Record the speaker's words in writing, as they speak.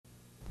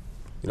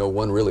You know,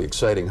 one really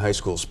exciting high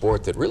school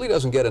sport that really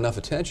doesn't get enough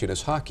attention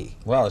is hockey.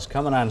 Well, it's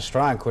coming on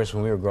strong. Of course,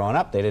 when we were growing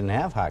up, they didn't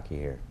have hockey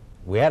here.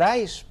 We had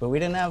ice, but we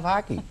didn't have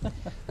hockey.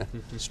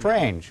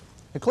 Strange.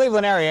 The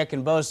Cleveland area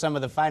can boast some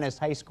of the finest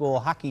high school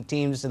hockey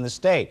teams in the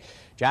state.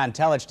 John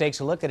Telich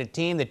takes a look at a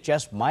team that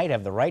just might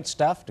have the right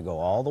stuff to go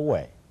all the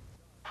way.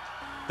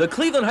 The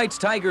Cleveland Heights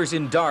Tigers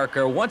in dark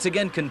are once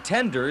again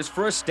contenders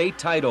for a state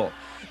title.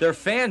 Their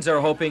fans are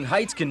hoping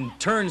Heights can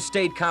turn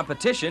state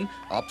competition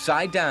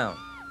upside down.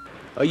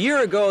 A year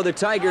ago, the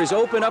Tigers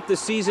opened up the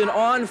season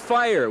on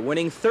fire,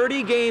 winning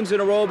 30 games in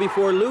a row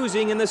before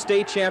losing in the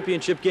state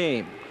championship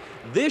game.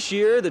 This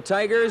year, the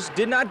Tigers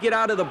did not get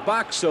out of the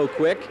box so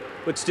quick,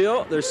 but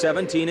still, they're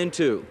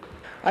 17-2.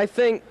 I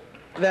think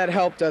that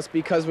helped us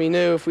because we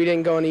knew if we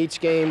didn't go in each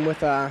game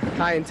with a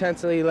high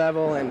intensity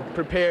level and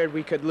prepared,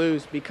 we could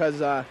lose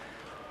because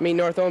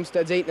North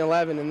Olmsted's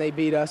 8-11 and they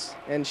beat us,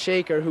 and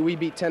Shaker, who we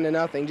beat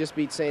 10-0, just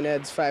beat St.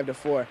 Ed's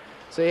 5-4.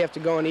 So you have to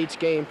go in each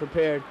game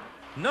prepared.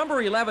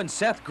 Number 11,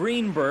 Seth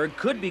Greenberg,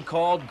 could be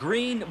called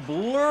Green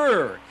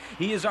Blur.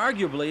 He is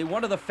arguably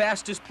one of the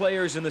fastest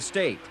players in the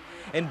state.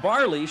 And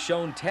Barley,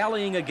 shown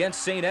tallying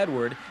against St.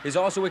 Edward, is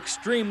also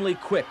extremely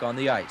quick on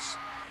the ice.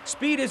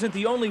 Speed isn't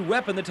the only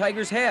weapon the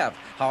Tigers have.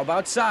 How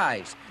about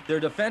size? Their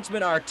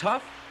defensemen are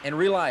tough and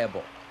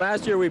reliable.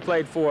 Last year we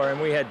played four,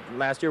 and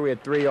last year we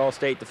had 3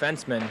 all-state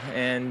defensemen.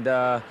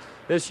 And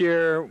this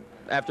year,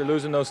 after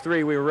losing those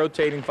 3, we were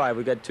rotating 5.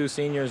 We've got 2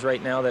 seniors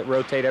right now that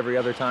rotate every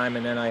other time,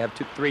 and then I have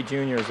 3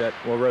 juniors that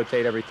will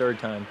rotate every third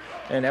time.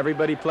 And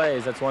everybody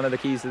plays. That's one of the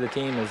keys to the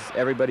team, is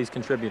everybody's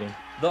contributing.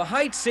 The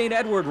Heights-St.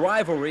 Edward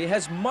rivalry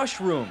has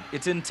mushroomed.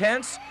 It's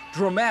intense,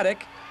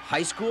 dramatic,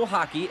 high school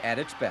hockey at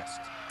its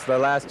best. The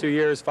last 2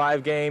 years,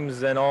 5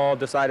 games, and all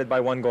decided by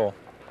 1 goal.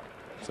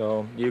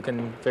 So you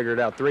can figure it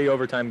out. 3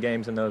 overtime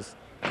games in those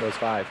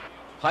 5.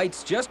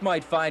 Heights just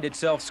might find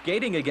itself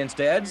skating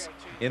against Eds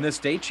in the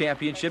state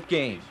championship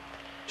game.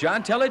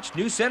 John Telich,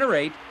 News Center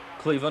 8,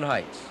 Cleveland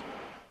Heights.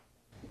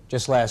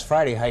 Just last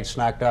Friday, Heights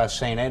knocked off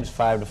St. Ed's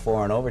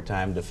 5-4 in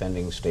overtime,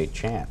 defending state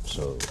champs.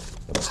 So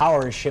the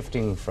power is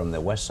shifting from the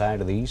west side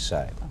to the east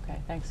side. Okay,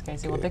 thanks,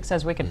 Casey. Well, Dick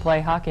says we can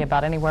play hockey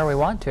about anywhere we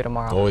want to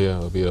tomorrow. Oh, yeah.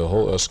 It'll be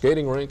a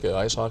skating rink, an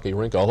ice hockey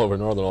rink all over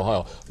northern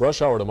Ohio.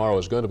 Rush hour tomorrow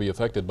is going to be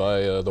affected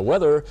by the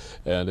weather,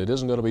 and it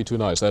isn't going to be too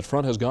nice. That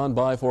front has gone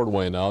by Fort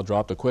Wayne now,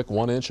 dropped a quick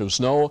 1 inch of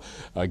snow.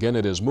 Again,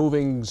 it is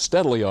moving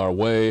steadily our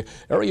way.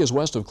 Areas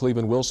west of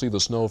Cleveland will see the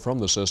snow from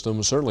the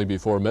system, certainly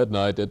before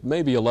midnight. It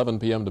may be 11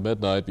 p.m. to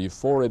midnight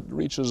before it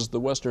reaches the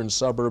western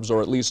suburbs,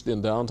 or at least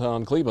in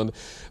downtown Cleveland.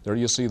 There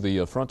you see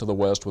the front to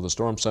the west with the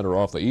storm center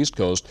off the east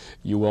coast.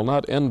 You will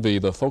not envy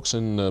the folks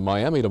in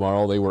Miami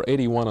tomorrow. They were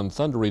 81 and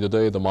thundery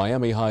today. The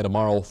Miami high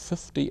tomorrow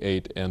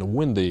 58 and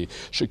windy.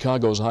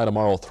 Chicago's high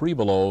tomorrow 3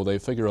 below. They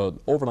figure an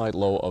overnight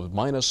low of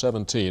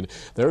 -17.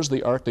 There's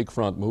the Arctic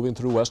front moving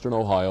through western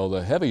Ohio.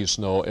 The heavy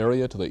snow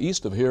area to the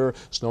east of here,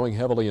 snowing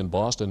heavily in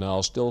Boston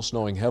now, still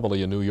snowing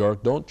heavily in New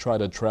York. Don't try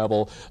to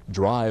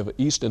drive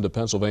east into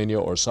Pennsylvania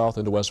or south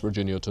into West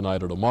Virginia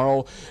tonight or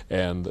tomorrow,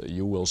 and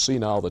you will see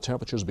now the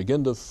temperatures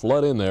begin to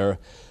flood in there.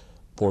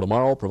 For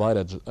tomorrow, provide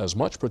as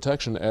much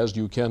protection as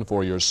you can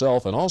for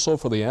yourself and also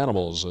for the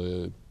animals.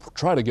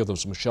 Try to give them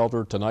some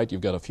shelter. Tonight, you've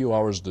got a few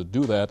hours to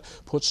do that.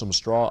 Put some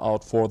straw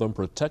out for them.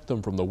 Protect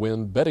them from the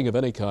wind. Bedding of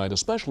any kind,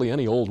 especially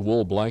any old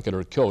wool blanket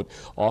or coat,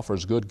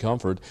 offers good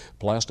comfort.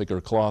 Plastic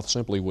or cloth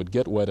simply would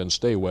get wet and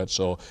stay wet,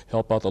 so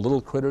help out the little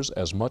critters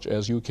as much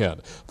as you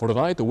can. For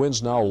tonight, the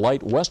wind's now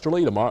light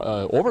westerly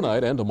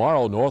overnight, and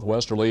tomorrow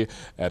northwesterly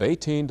at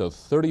 18 to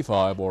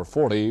 35 or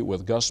 40,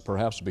 with gusts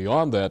perhaps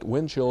beyond that.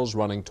 Wind chills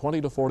running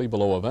 20 to 40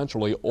 below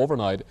eventually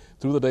overnight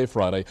through the day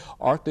Friday.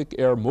 Arctic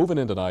air moving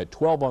in tonight,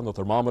 12 on the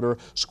thermometer.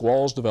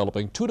 Squalls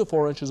developing, 2 to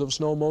 4 inches of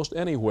snow most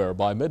anywhere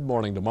by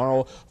mid-morning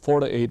tomorrow. 4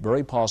 to 8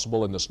 very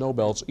possible in the snow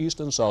belts east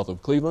and south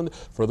of Cleveland.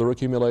 Further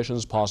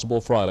accumulations possible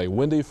Friday.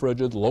 Windy,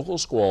 frigid, local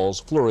squalls,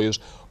 flurries,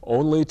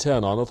 only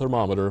 10 on the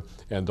thermometer.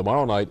 And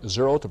tomorrow night,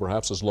 0 to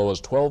perhaps as low as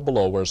 12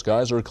 below, where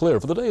skies are clear.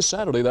 For the day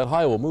Saturday, that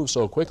high will move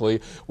so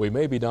quickly we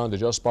may be down to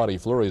just spotty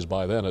flurries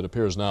by then, it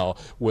appears now,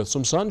 with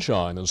some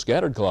sunshine and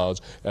scattered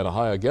clouds and a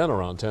high again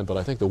around 10. But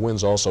I think the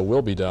winds also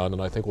will be down,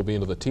 and I think we'll be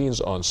into the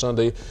teens on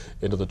Sunday,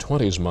 into the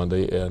 20s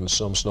Monday, and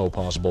some snow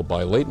possible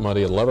by late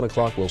Monday at 11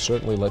 o'clock. We'll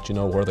certainly let you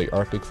know where the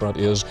Arctic front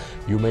is.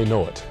 You may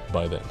know it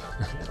by then.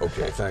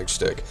 Okay, thanks,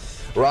 Dick.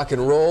 Rock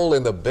and roll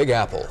in the Big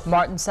Apple.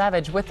 Martin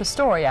Savage with the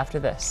story after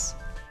this.